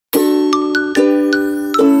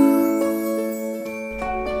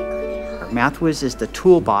Math-Whizz is the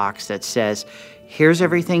toolbox that says, here's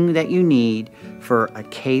everything that you need for a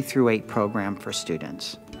K through 8 program for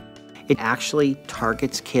students. It actually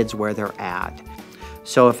targets kids where they're at.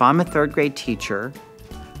 So if I'm a 3rd grade teacher,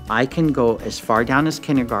 I can go as far down as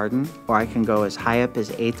kindergarten, or I can go as high up as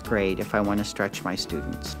 8th grade if I want to stretch my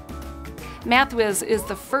students. Math-Whizz is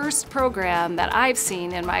the first program that I've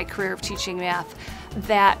seen in my career of teaching math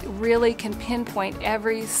that really can pinpoint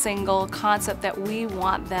every single concept that we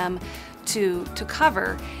want them to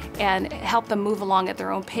cover and help them move along at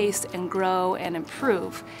their own pace and grow and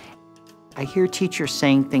improve. I hear teachers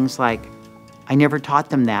saying things like, I never taught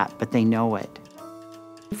them that, but they know it.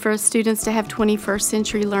 For students to have 21st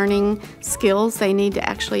century learning skills, they need to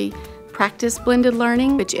actually practice blended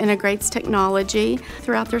learning, which integrates technology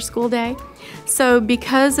throughout their school day. So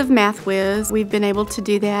because of Math-Whizz, we've been able to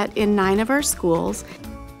do that in 9 of our schools.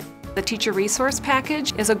 The Teacher Resource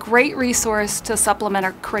Package is a great resource to supplement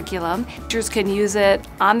our curriculum. Teachers can use it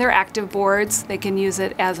on their active boards, they can use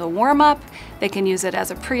it as a warm-up, they can use it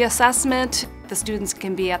as a pre-assessment. The students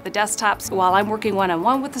can be at the desktops while I'm working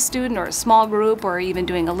one-on-one with the student or a small group or even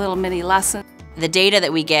doing a little mini lesson. The data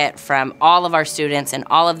that we get from all of our students in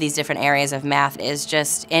all of these different areas of math is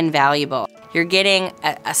just invaluable. You're getting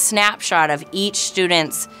a snapshot of each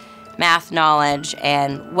student's math knowledge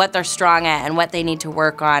and what they're strong at and what they need to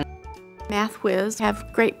work on. Math-Whizz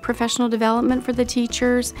have great professional development for the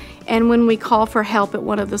teachers, and when we call for help at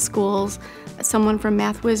one of the schools, someone from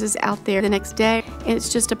Math-Whizz is out there the next day, and it's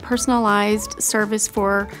just a personalized service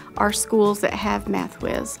for our schools that have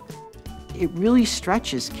Math-Whizz. It really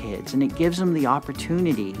stretches kids and it gives them the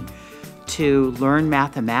opportunity to learn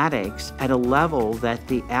mathematics at a level that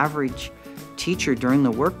the average teacher during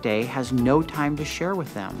the workday has no time to share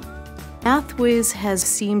with them. Math-Whizz has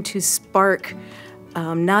seemed to spark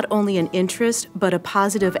not only an interest, but a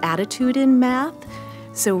positive attitude in math.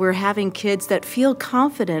 So we're having kids that feel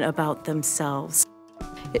confident about themselves.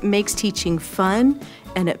 It makes teaching fun,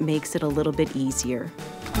 and it makes it a little bit easier.